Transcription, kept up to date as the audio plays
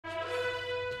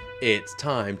It's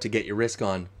time to get your risk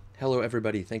on. Hello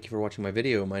everybody, thank you for watching my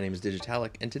video. My name is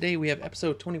Digitalic, and today we have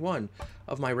episode 21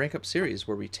 of my rank up series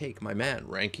where we take my man,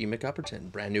 Ranky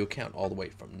McUpperton, brand new account all the way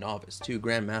from novice to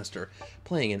grandmaster,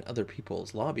 playing in other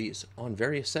people's lobbies on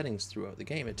various settings throughout the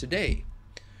game. And today,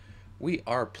 we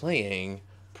are playing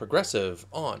Progressive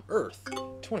on Earth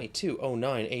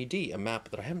 2209 AD, a map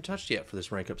that I haven't touched yet for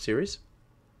this rank up series.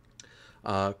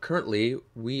 Currently,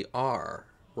 we are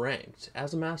ranked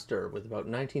as a master with about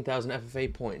 19,000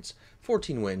 FFA points,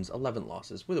 14 wins, 11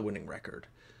 losses, with a winning record.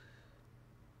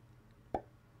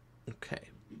 Okay,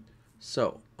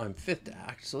 so I'm 5th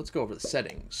act, so let's go over the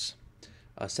settings.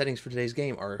 Settings for today's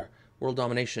game are World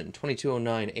Domination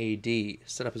 2209 AD,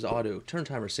 setup is auto, turn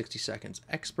timer 60 seconds,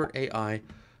 expert AI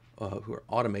who are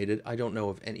automated. I don't know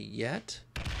of any yet.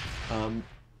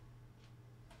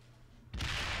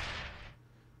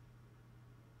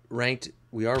 Ranked,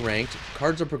 we are ranked,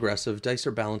 cards are progressive, dice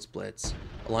are balanced blitz,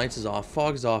 alliance is off,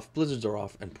 fog is off, blizzards are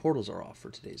off, and portals are off for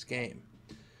today's game.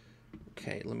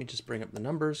 Okay, let me just bring up the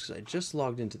numbers because I just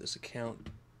logged into this account.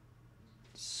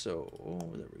 So,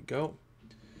 there we go.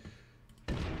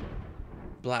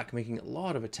 Black making a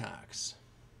lot of attacks.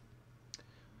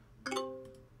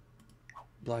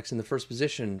 Black's in the first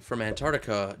position from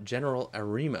Antarctica, General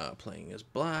Arima playing as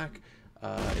black.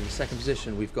 In the second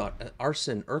position, we've got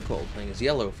Arson Urkel playing as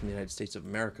yellow from the United States of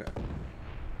America.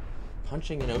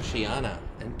 Punching in Oceania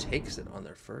and takes it on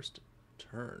their first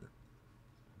turn.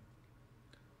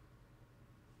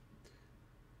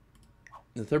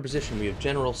 In the third position, we have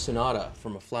General Sonata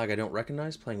from a flag I don't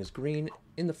recognize playing as green.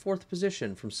 In the fourth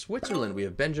position, from Switzerland, we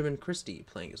have Benjamin Christie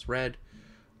playing as red.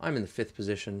 I'm in the fifth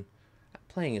position,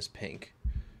 playing as pink.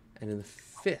 And in the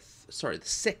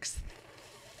sixth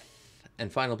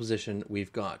and final position,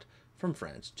 we've got, from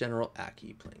France, General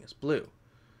Aki playing as blue.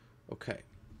 Okay.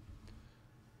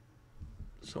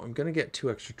 So I'm going to get 2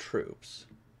 extra troops.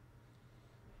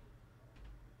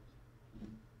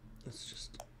 Let's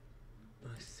just...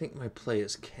 I think my play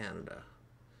is Canada.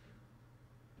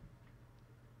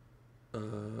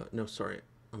 No, sorry.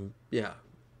 Yeah.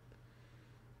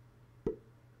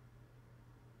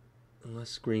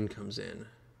 Unless green comes in.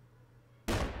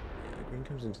 Yeah, green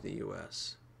comes into the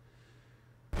US.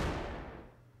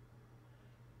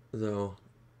 Though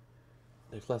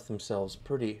they've left themselves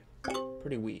pretty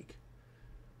weak.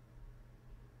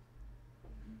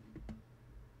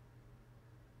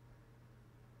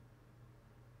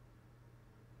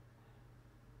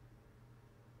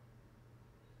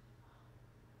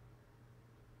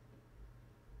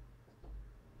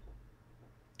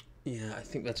 Yeah, I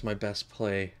think that's my best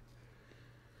play.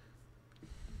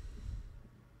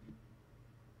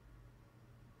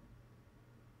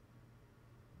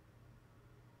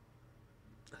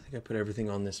 I put everything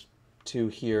on this 2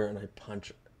 here, and I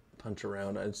punch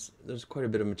around. There's quite a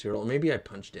bit of material. Maybe I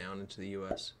punch down into the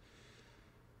US.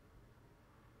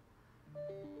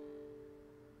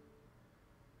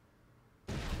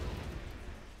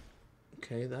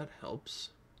 Okay, that helps.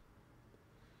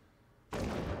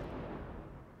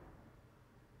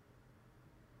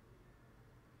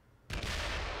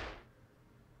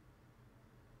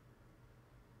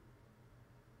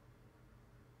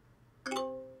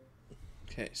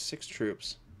 Okay, 6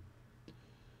 troops.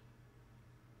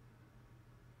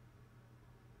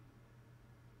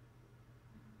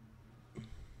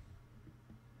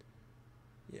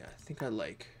 Yeah, I think I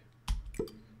like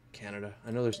Canada.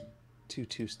 I know there's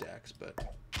 2 stacks,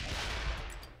 but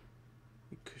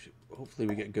hopefully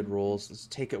we get good rolls. Let's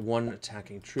take it 1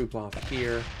 attacking troop off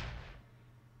here.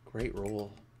 Great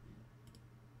roll.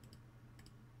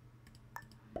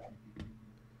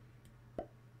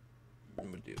 I'm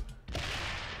gonna do.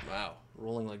 Wow,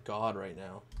 rolling like God right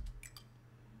now.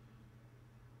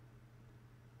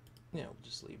 Yeah, we'll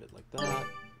just leave it like that.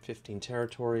 15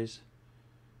 territories.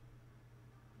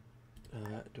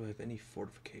 Do I have any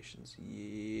fortifications?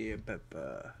 Yeah, but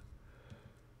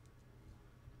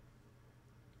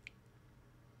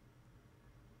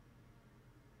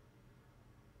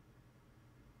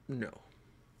no.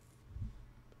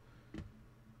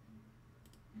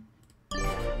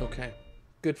 Okay,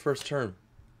 good first turn.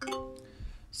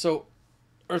 So,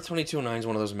 Earth 2209 is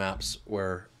one of those maps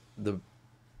where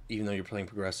even though you're playing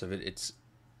progressive,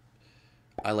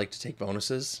 I like to take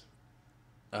bonuses.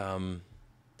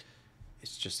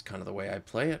 It's just kind of the way I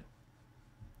play it.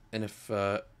 And if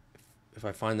I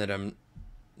find that I'm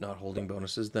not holding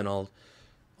bonuses, then I'll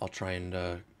try and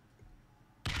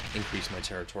increase my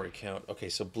territory count. Okay,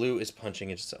 so blue is punching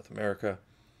into South America.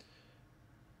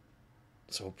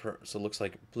 So it looks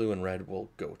like blue and red will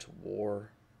go to war.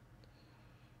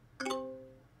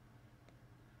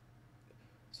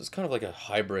 So it's kind of like a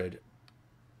hybrid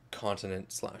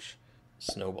continent slash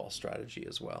snowball strategy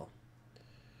as well.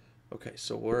 Okay,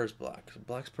 so where is black? So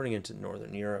black's putting into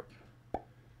Northern Europe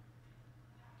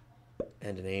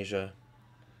and in Asia.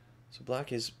 So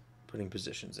black is putting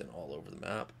positions in all over the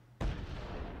map.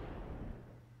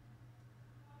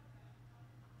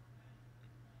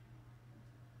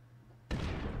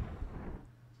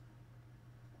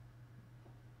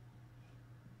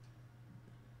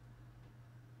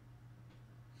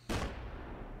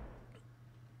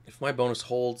 If my bonus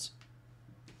holds,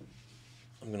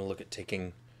 I'm going to look at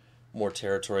taking more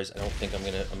territories. I don't think I'm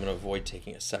going to avoid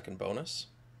taking a second bonus.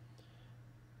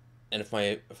 And if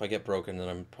I get broken, then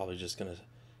I'm probably just going to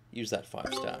use that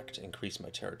 5 stack to increase my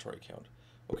territory count.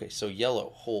 Okay, so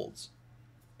yellow holds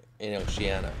in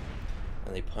Oceania,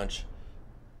 and they punch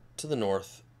to the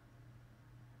north,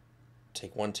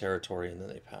 take 1 territory, and then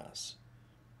they pass.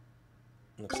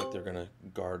 Looks like they're going to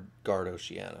guard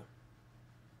Oceania.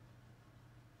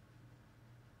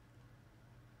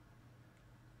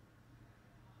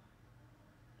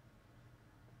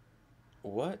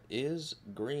 What is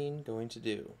green going to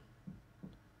do?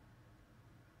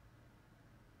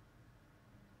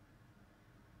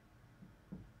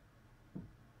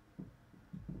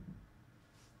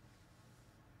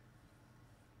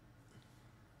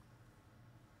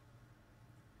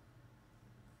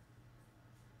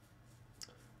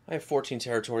 I have 14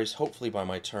 territories. Hopefully by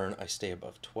my turn I stay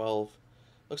above 12.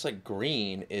 Looks like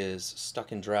green is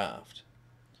stuck in draft.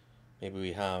 Maybe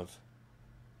we have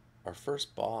our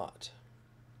first bot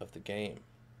of the game.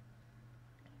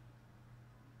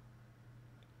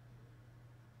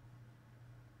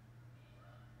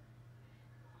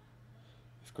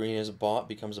 If green is a bot,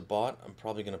 becomes a bot, I'm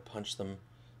probably going to punch them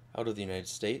out of the United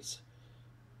States,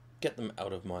 get them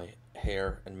out of my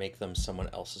hair, and make them someone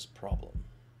else's problem.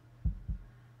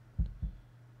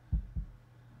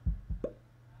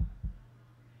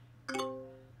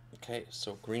 Okay,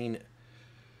 so green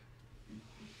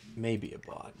may be a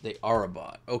bot. They are a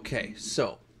bot. Okay,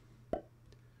 so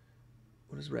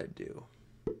what does red do?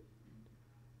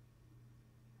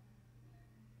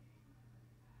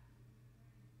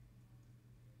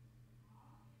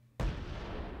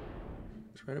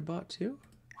 Is red a bot too?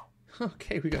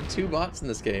 Okay, we got 2 bots in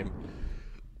this game.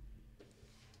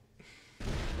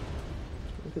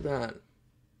 Look at that.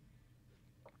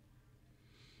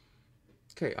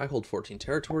 Okay, I hold 14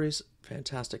 territories.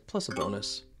 Fantastic. Plus a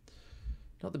bonus.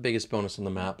 Not the biggest bonus on the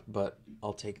map, but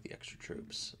I'll take the extra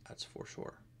troops. That's for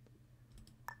sure.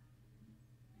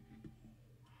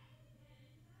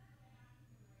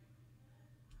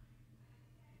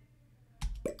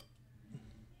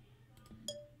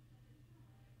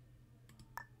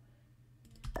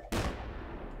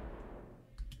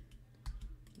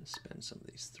 Spend some of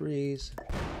these 3s.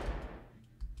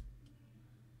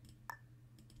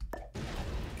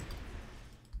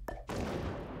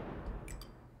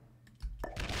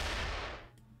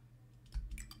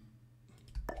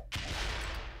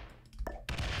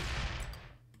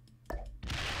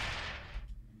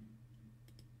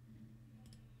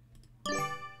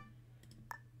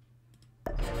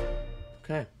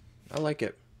 Okay, I like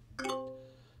it.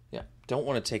 Yeah, don't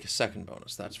want to take a second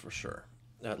bonus, that's for sure.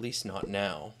 At least not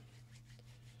now.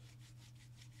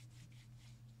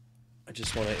 I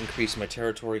just want to increase my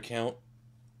territory count.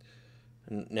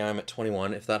 And now I'm at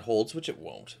 21. If that holds, which it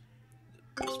won't,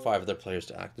 there's 5 other players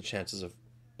to act. The chances of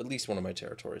at least one of my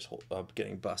territories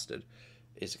getting busted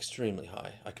is extremely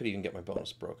high. I could even get my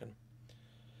bonus broken.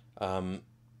 But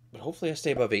hopefully I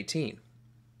stay above 18.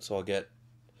 So I'll get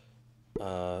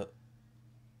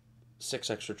 6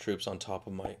 extra troops on top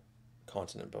of my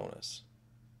continent bonus.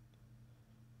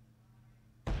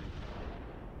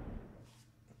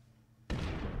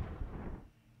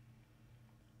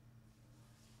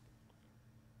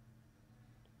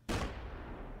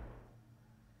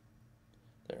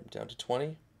 There, I'm down to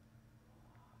 20.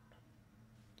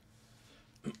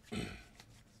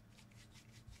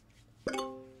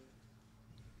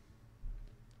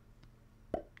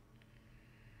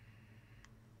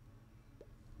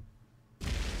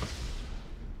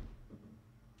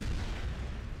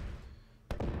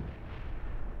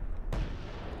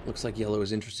 Looks like yellow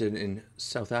is interested in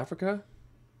South Africa.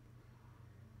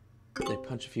 They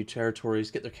punch a few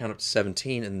territories, get their count up to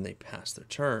 17, and then they pass their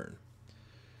turn.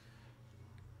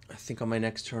 I think on my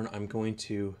next turn I'm going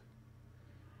to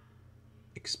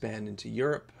expand into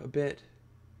Europe a bit.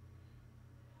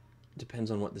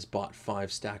 Depends on what this bot 5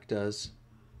 stack does.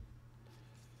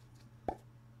 Are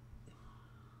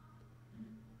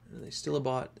they still a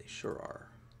bot? They sure are.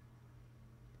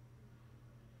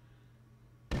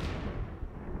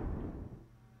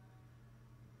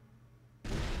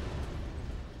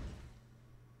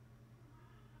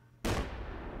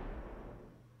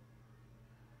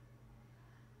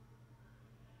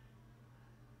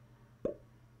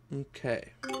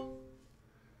 Okay.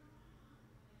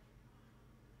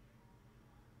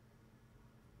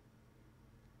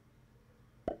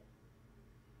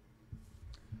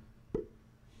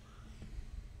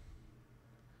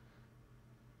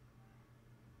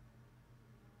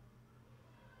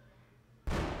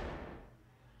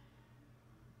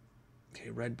 Okay,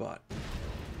 red bot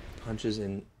punches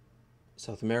in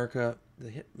South America. They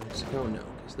hit Mexico? No,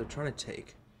 because they're trying to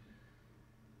take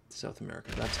South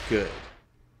America. That's good.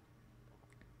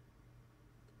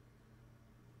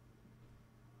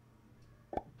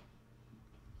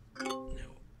 No,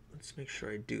 let's make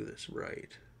sure I do this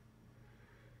right.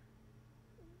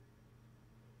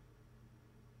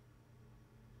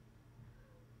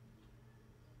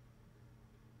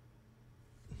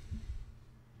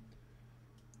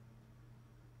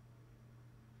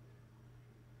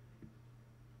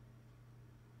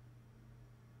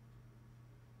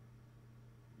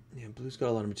 Yeah, blue's got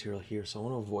a lot of material here, so I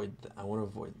want to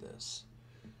avoid this.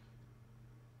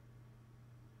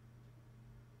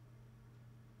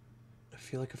 I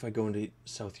feel like if I go into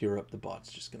South Europe, the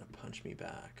bot's just gonna punch me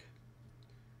back.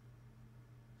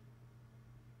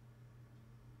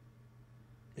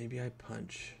 Maybe I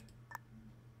punch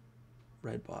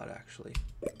red bot actually,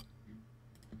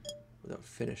 without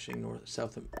finishing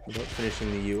without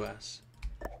finishing the U.S.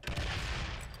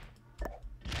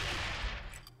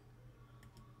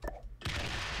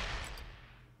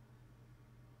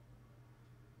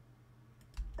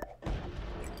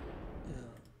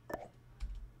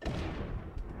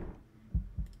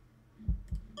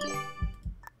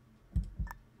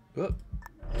 Oh,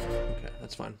 okay,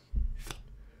 that's fine.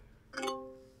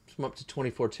 I'm up to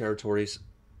 24 territories.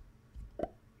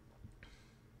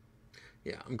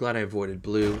 Yeah, I'm glad I avoided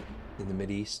blue in the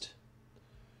Mideast.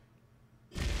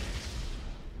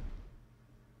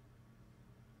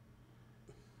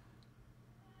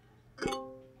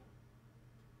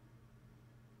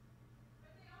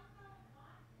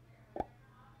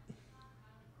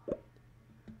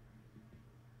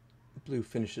 Blue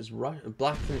finishes Russia.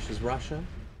 Black finishes Russia.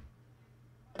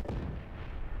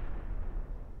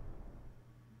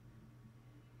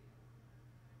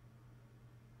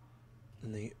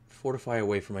 And they fortify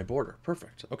away from my border.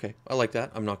 Perfect. Okay, I like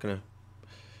that. I'm not gonna...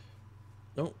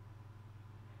 No.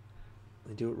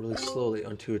 They do it really slowly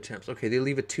on 2 attempts. Okay, they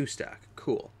leave a 2 stack.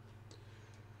 Cool.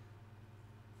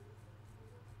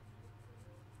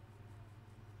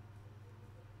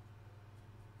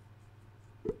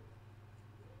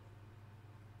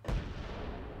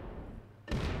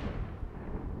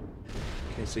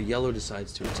 Okay, so yellow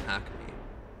decides to attack me.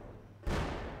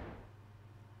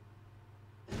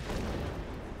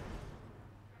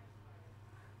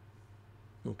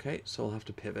 Okay, so I'll have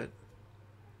to pivot.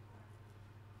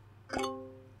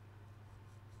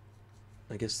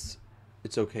 I guess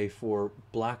it's okay for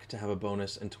black to have a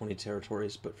bonus and 20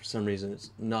 territories, but for some reason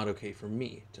it's not okay for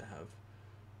me to have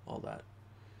all that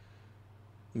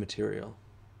material.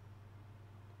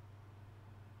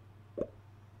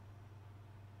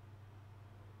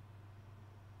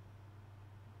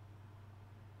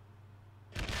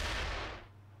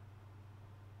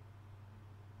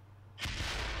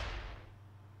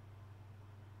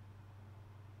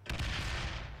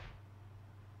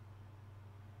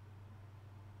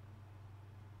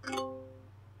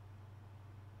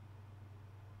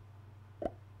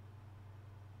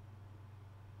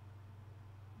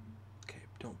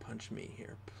 Don't punch me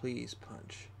here. Please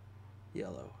punch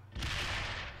yellow.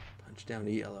 Punch down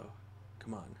to yellow.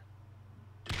 Come on.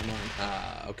 Come on.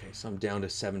 Ah, okay, so I'm down to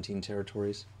 17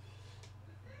 territories.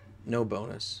 No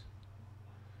bonus.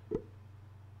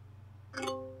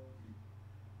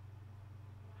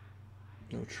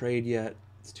 No trade yet.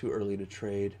 It's too early to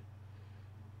trade.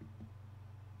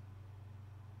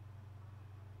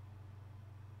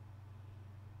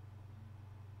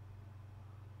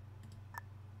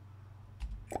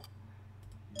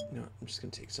 No, I'm just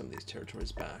going to take some of these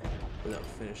territories back without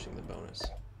finishing the bonus.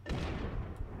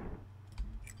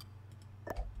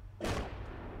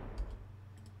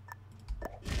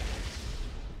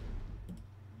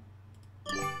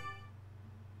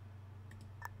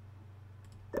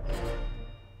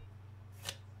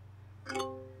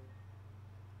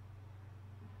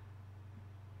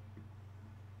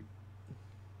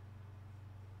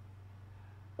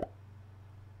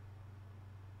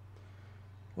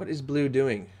 What is blue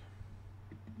doing?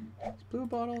 Is blue a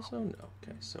bot also? No.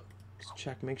 Okay, so just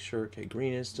check, make sure. Okay,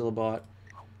 green is still a bot.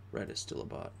 Red is still a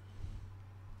bot.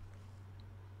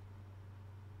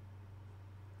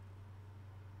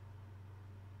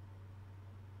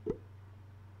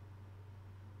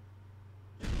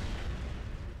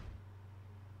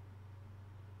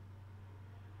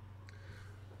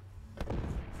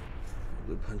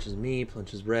 punches me,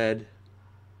 punches red.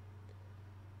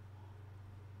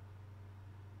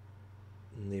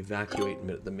 And they evacuate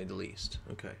the Middle East.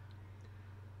 Okay.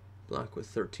 Black with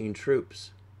 13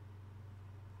 troops.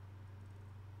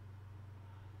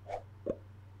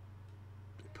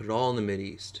 Put it all in the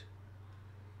Mid-East.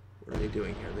 What are they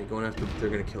doing here? Are they going after... They're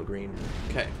going to kill green.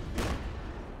 Okay.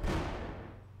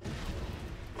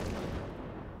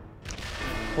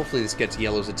 Hopefully this gets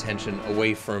yellow's attention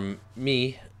away from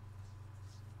me.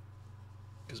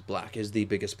 Because black is the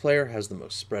biggest player, has the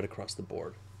most spread across the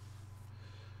board.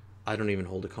 I don't even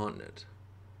hold a continent.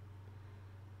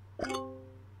 So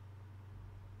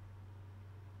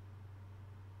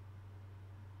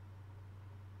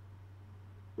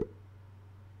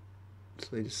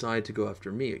they decide to go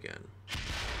after me again.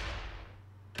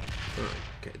 Oh,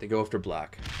 okay, they go after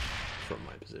black from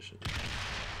my position.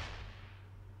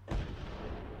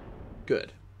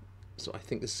 Good. So I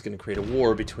think this is going to create a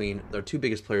war between their two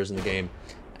biggest players in the game,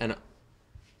 and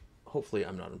hopefully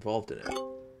I'm not involved in it.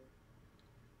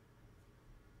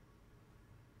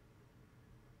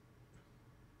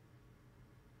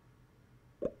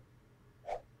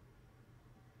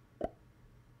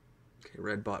 Okay,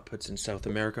 red bot puts in South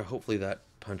America. Hopefully that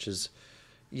punches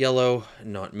yellow,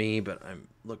 not me, but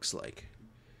looks like.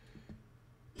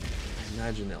 I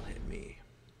imagine they'll hit me.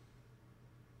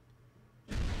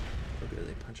 Okay,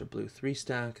 they punch a blue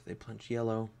 3-stack. They punch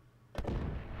yellow.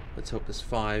 Let's hope this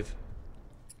 5.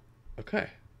 Okay.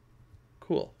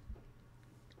 Cool.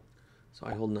 So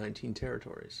I hold 19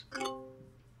 territories.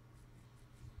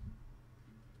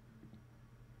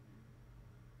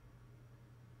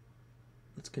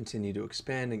 Let's continue to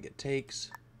expand and get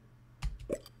takes.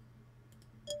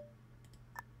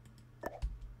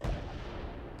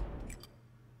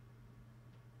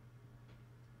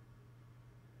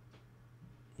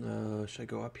 Should I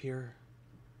go up here?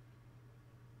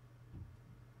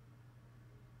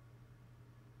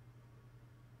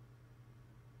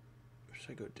 Or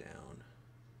should I go down?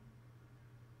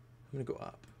 I'm gonna go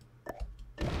up.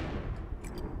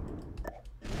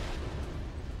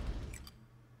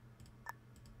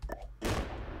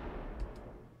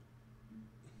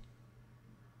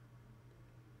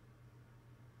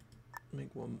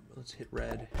 Make one, let's hit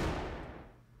red.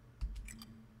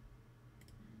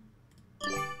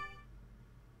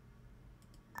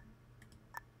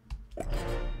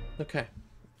 Okay.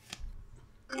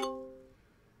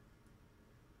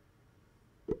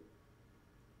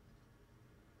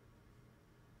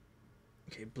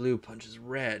 Okay, blue punches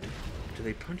red. Do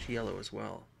they punch yellow as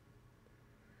well?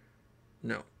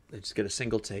 No, they just get a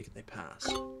single take and they pass.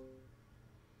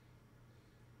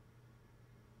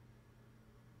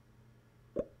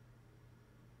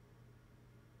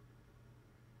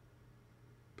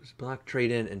 Does black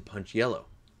trade in and punch yellow?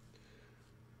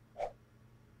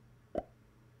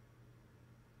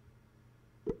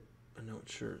 I'm not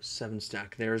sure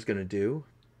 7-stack there is going to do.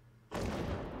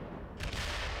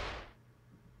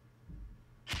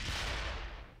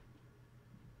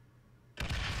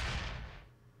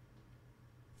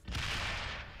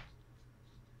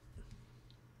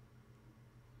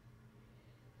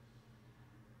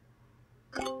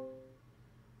 Let's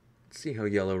see how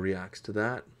yellow reacts to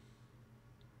that.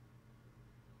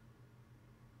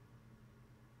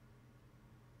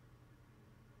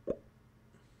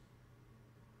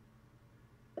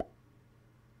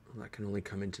 That can only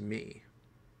come into me.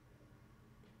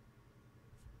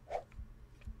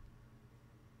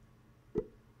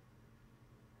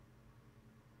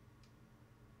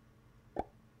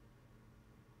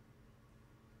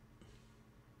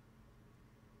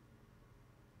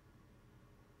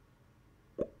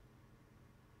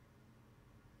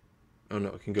 Oh no,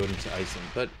 it can go into Iceland,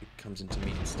 but it comes into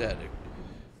me instead.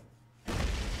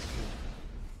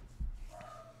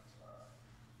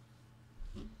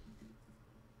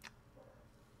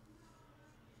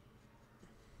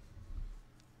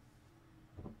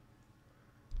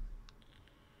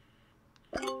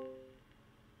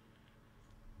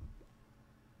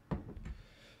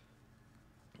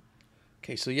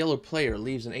 Okay, so yellow player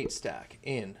leaves an 8-stack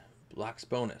in black's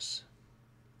bonus.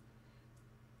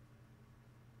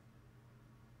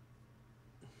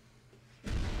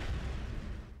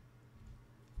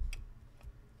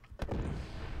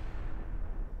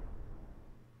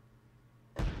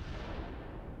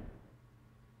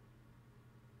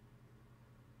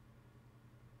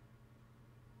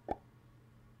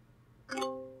 Okay,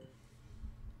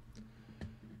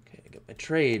 I got my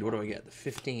trade. What do I get? The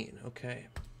 15. Okay.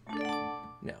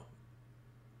 Now,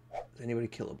 is anybody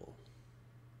killable?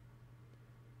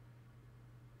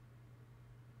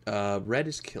 Red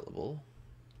is killable,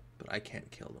 but I can't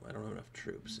kill them. I don't have enough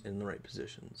troops in the right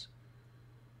positions.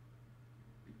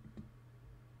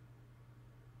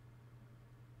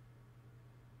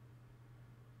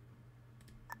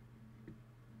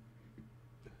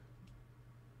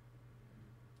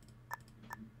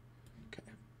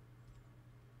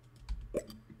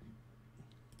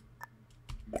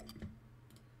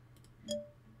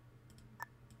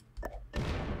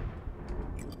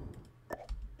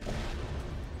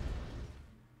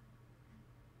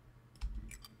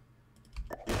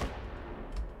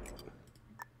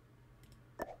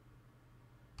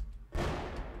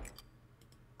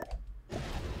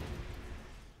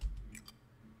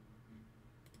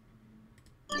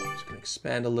 just going to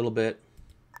expand a little bit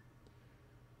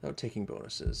without taking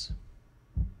bonuses.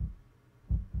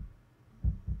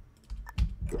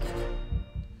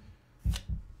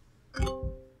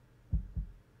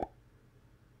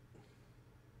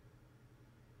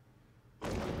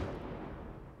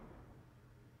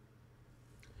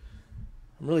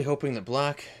 I'm really hoping that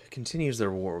black continues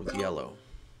their war with yellow.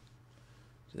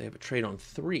 So they have a trade on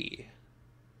 3.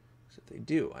 So if they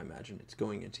do, I imagine it's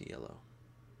going into yellow.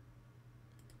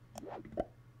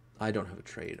 I don't have a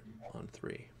trade on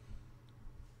 3.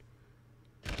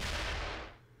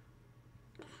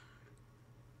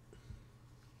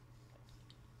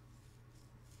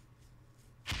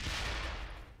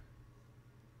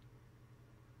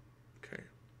 Okay.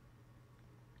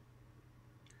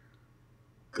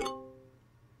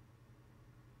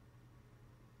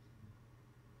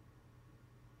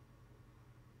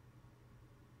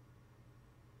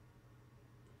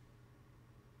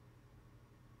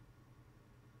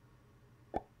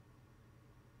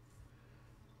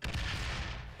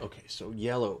 Okay, so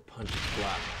yellow punches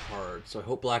black hard. So I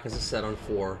hope black has a set on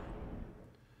 4.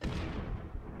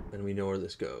 And we know where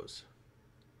this goes.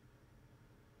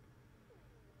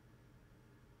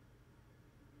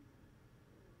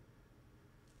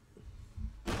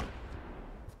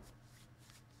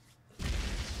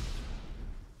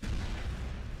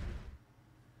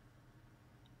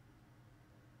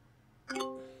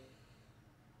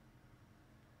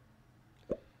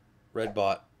 Red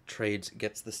bot trades,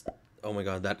 gets this. Oh my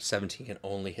god, that 17 can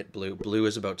only hit blue. Blue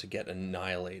is about to get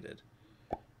annihilated.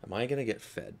 Am I going to get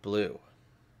fed blue?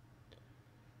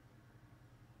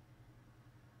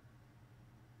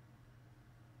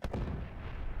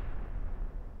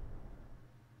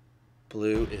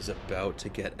 Blue is about to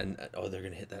get an... Oh, they're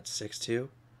going to hit that 6 too?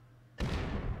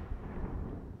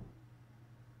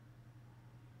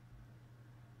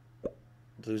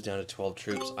 Blue's down to 12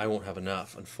 troops. I won't have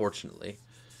enough, unfortunately.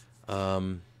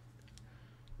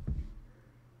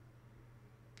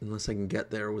 Unless I can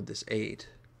get there with this 8.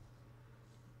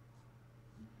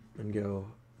 And go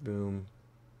boom,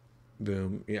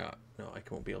 boom. Yeah, no, I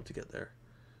won't be able to get there.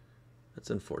 That's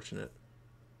unfortunate.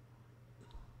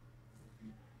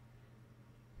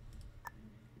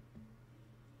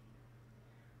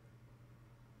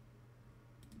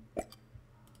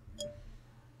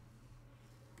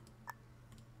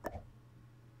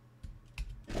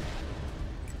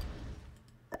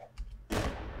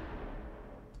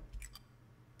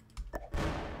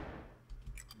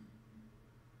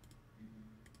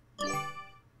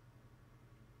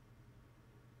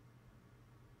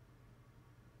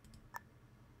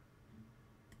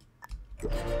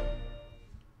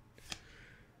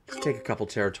 Let's take a couple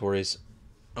territories.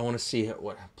 I want to see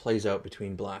what plays out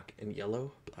between black and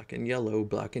yellow. Black and yellow,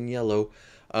 black and yellow.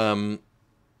 Assuming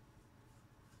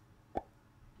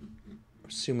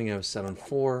I was set on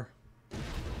 4.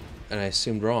 And I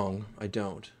assumed wrong. I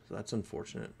don't. So that's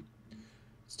unfortunate.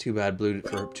 It's too bad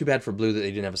for blue that they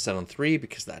didn't have a set on 3,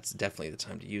 because that's definitely the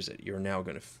time to use it. You're now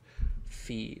going to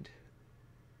feed.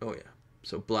 Oh yeah.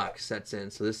 So black sets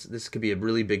in. So this could be a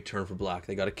really big turn for black.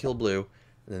 They got to kill blue,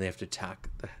 and then they have to attack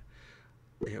the...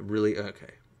 They have really...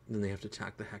 Okay. Then they have to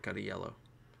attack the heck out of yellow.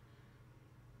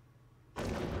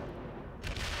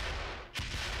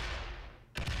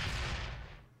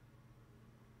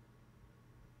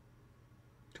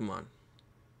 Come on.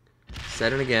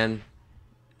 Set it again.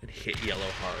 And hit yellow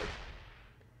hard.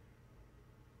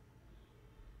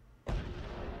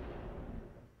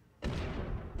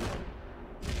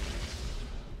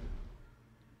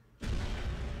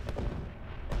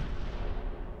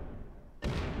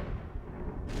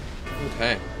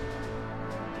 Okay.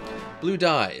 Blue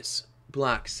dies.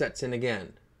 Black sets in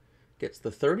again. Gets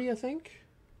the 30, I think?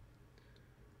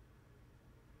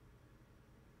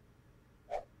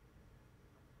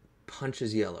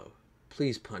 Punches yellow.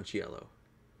 Please punch yellow.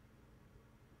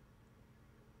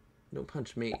 Don't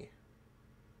punch me.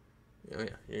 Oh yeah,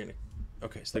 you're gonna...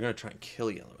 Okay, so they're gonna try and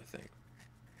kill yellow, I think.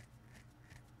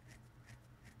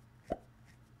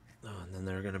 Oh, and then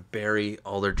they're gonna bury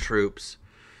all their troops.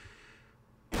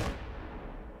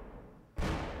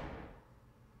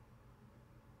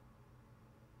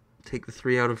 Take the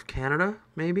 3 out of Canada,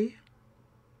 maybe?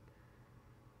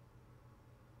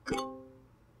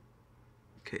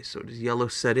 Okay, so does yellow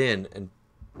set in and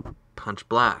punch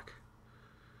black?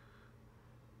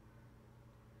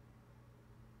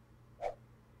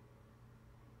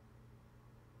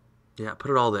 Yeah, put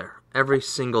it all there. Every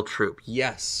single troop.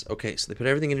 Yes. Okay, so they put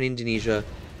everything in Indonesia.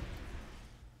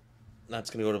 That's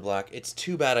going to go to black. It's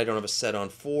too bad I don't have a set on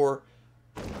 4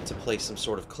 to play some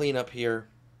sort of cleanup here.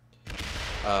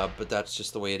 But that's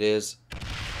just the way it is.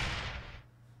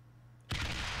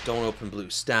 Don't open blue.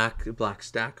 Stack, black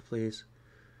stack, please.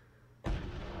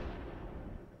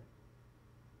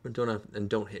 And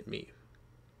don't hit me.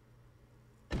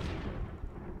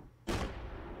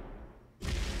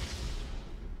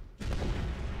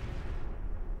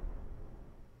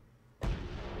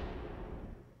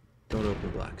 Don't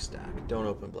open black stack. Don't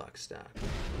open black stack.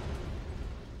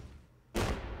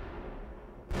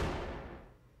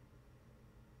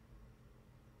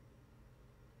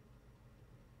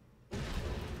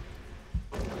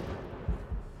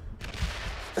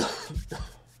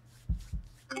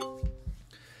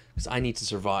 Because I need to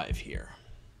survive here.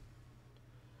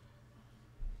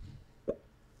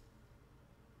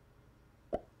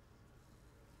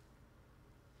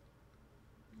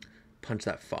 Punch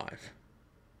that 5.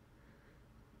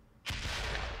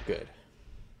 Good.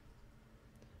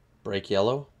 Break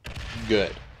yellow.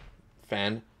 Good.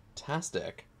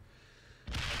 Fantastic.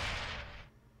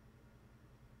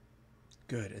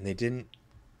 Good. And they didn't...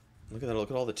 Look at that.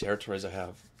 Look at all the territories I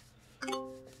have.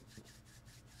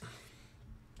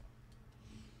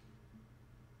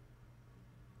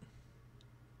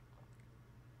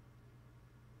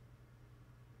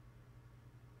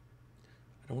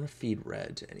 I don't want to feed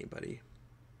red to anybody.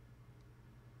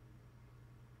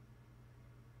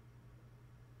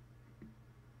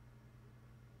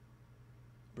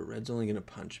 But red's only going to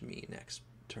punch me next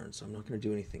turn, so I'm not going to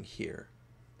do anything here.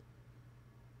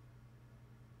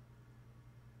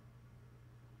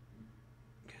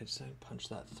 Okay, I decided to punch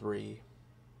that 3.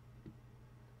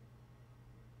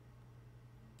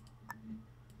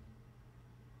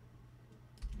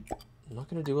 I'm not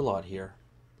going to do a lot here.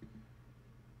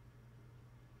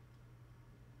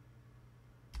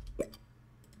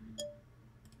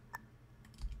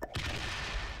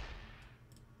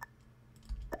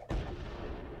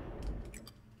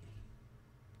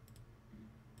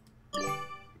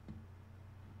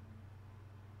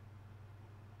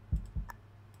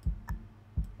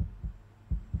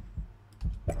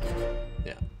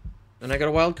 Yeah. And I got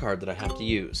a wild card that I have to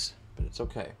use, but it's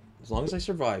okay. As long as I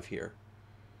survive here,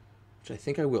 which I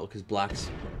think I will, because black's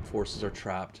forces are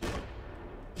trapped.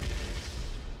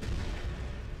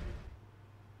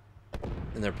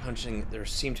 And they're punching, they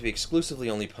seem to be exclusively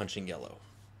only punching yellow,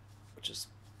 which is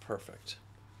perfect.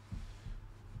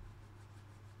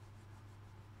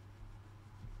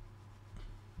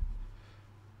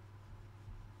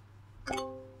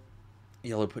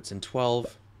 Yellow puts in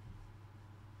 12.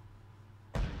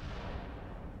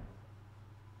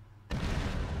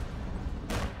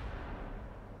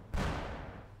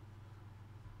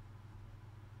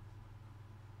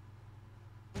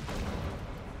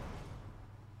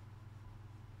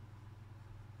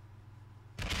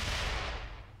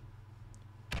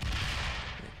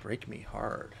 Break me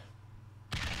hard.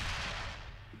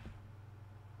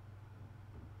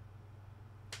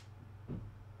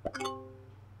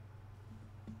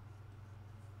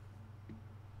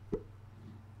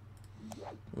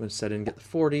 I'm going to set in and get the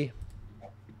 40.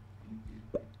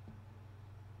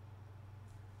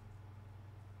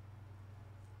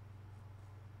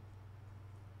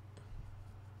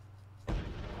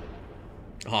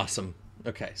 Awesome.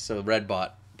 Okay, so red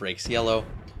bot breaks yellow.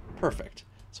 Perfect.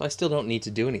 So I still don't need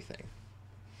to do anything.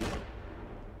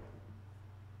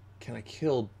 Can I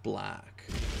kill black?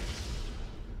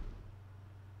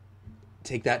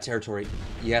 Take that territory.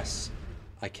 Yes,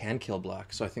 I can kill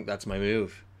black, so I think that's my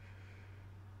move.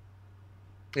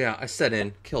 Yeah, I set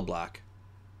in, kill black,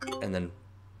 and then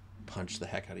punch the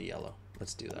heck out of yellow.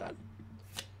 Let's do that.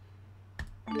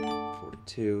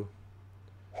 42.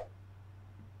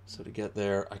 So to get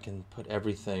there, I can put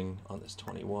everything on this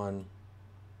 21.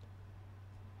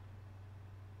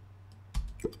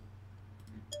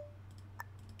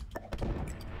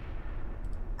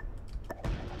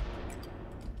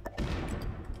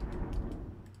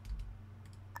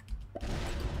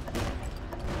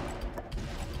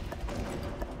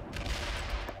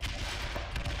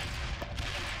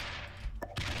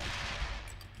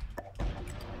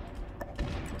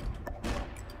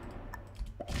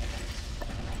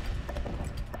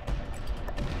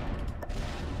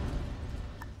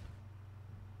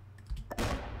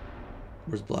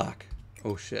 Where's black?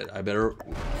 Oh shit! I better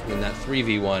win that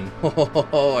 3v1.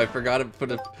 Oh, I forgot to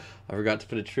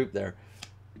put a troop there.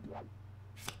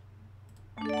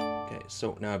 Okay,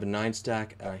 so now I have a 9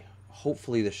 stack.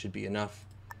 Hopefully this should be enough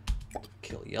to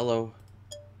kill yellow.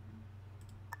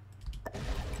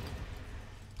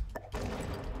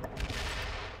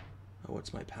 Oh,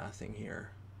 what's my pathing here?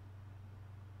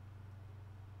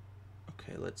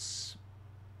 Okay, let's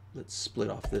split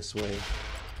off this way.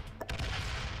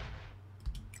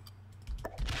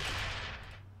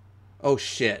 Oh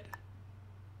shit.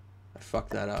 fuck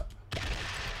that up.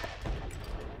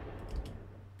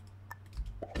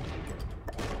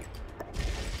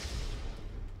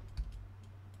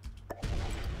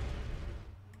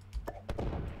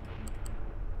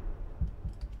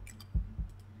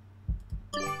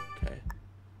 Okay. I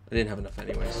didn't have enough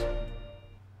anyways.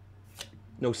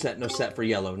 No set for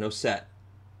yellow. No set.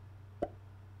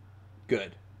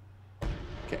 Good.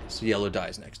 Okay, so yellow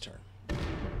dies next turn.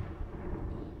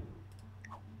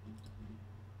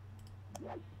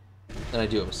 And I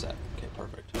do have a set. Okay,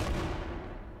 perfect.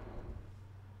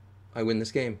 I win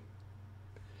this game.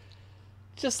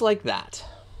 Just like that.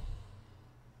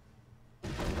 The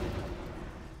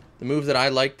move that I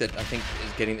like that I think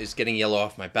is getting yellow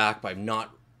off my back by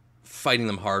not fighting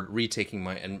them hard, retaking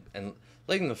my and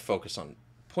letting them focus on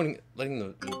letting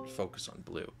them focus on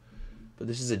blue. But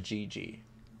this is a GG.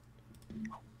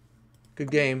 Good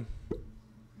game.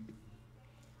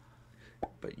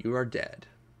 But you are dead.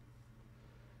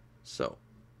 So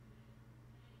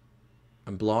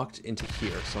I'm blocked into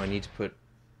here, so I need to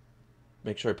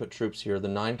make sure I put troops here. The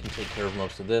 9 can take care of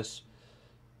most of this.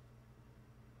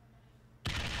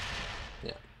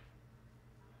 Yeah.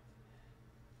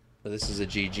 But this is a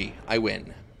GG. I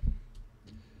win.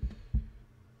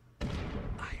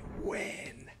 I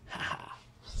win. Haha.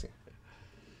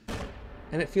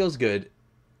 And it feels good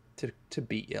to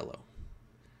beat yellow.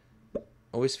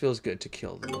 Always feels good to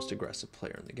kill the most aggressive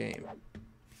player in the game.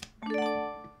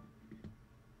 So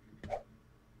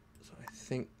I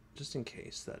think, just in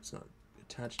case that's not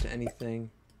attached to anything,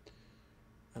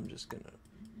 I'm just gonna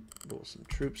roll some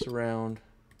troops around,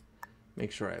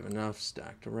 make sure I have enough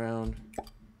stacked around,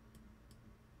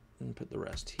 and put the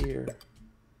rest here.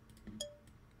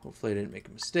 Hopefully I didn't make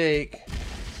a mistake.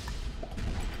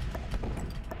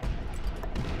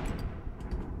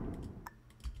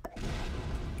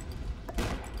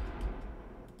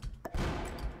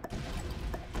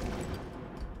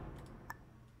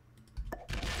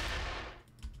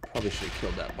 Probably should have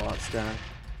killed that bot stack.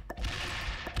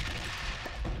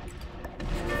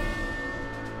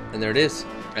 And there it is.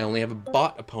 I only have a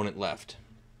bot opponent left,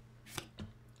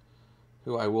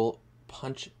 who I will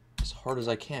punch as hard as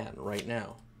I can right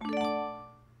now.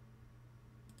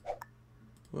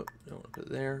 Whoop, don't want to put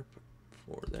it there.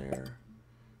 Put 4 there.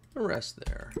 The rest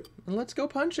there. And let's go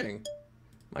punching.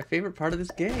 My favorite part of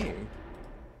this game.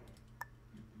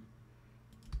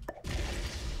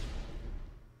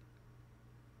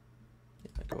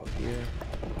 Go up here.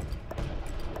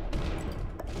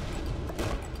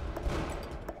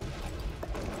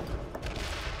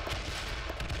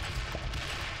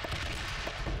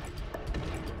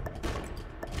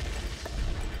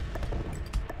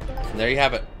 And there you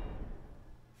have it.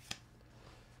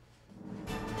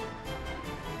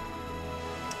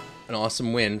 An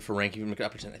awesome win for Ranky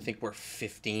McUpperton. I think we're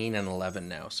 15-11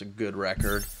 now, so good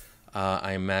record.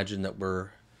 I imagine that we're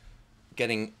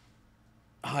getting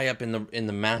high up in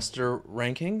the master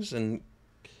rankings and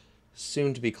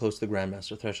soon to be close to the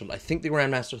grandmaster threshold. I think the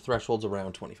grandmaster threshold's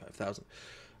around 25,000.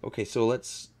 Okay, so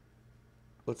let's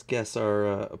guess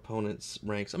our opponent's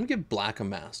ranks. I'm gonna give black a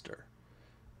master.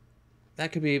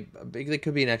 That could be a big. They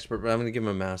could be an expert, but I'm gonna give him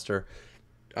a master.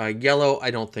 Yellow, I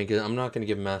don't think I'm not gonna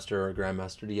give a master or a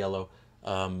grandmaster to yellow.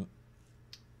 I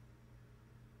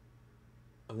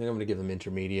think I'm gonna give them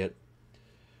intermediate.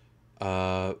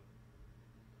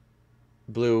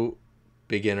 Blue,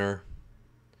 beginner.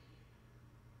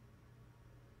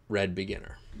 Red,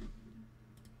 beginner.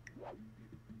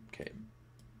 Okay.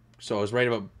 So I was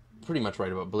pretty much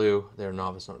right about blue. They're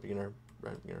novice, not a beginner.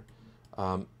 Red, beginner.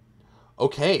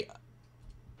 Okay.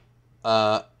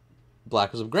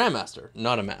 Black was a grandmaster,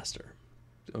 not a master.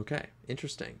 Okay,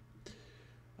 interesting.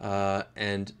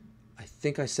 And I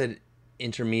think I said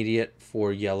intermediate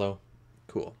for yellow.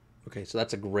 Cool. Okay, so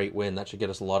that's a great win. That should get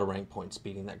us a lot of rank points,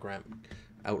 beating that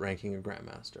outranking a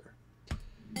grandmaster.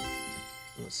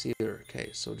 Let's see here.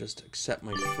 Okay, so just accept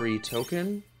my free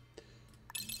token.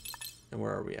 And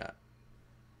where are we at?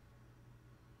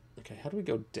 Okay, how do we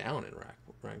go down in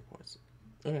rank points?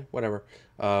 Okay, whatever.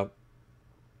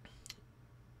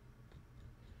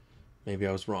 Maybe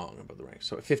I was wrong about the ranks.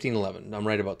 So 15-11, I'm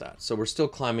right about that. So we're still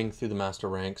climbing through the master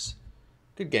ranks.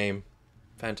 Good game.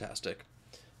 Fantastic.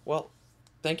 Well,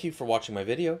 thank you for watching my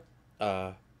video.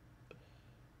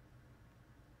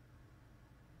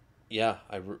 Yeah,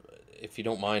 if you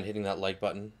don't mind hitting that like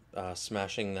button,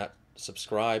 smashing that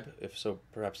subscribe, if so,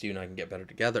 perhaps you and I can get better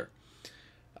together.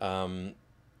 And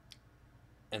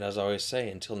as I always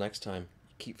say, until next time,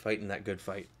 keep fighting that good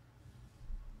fight.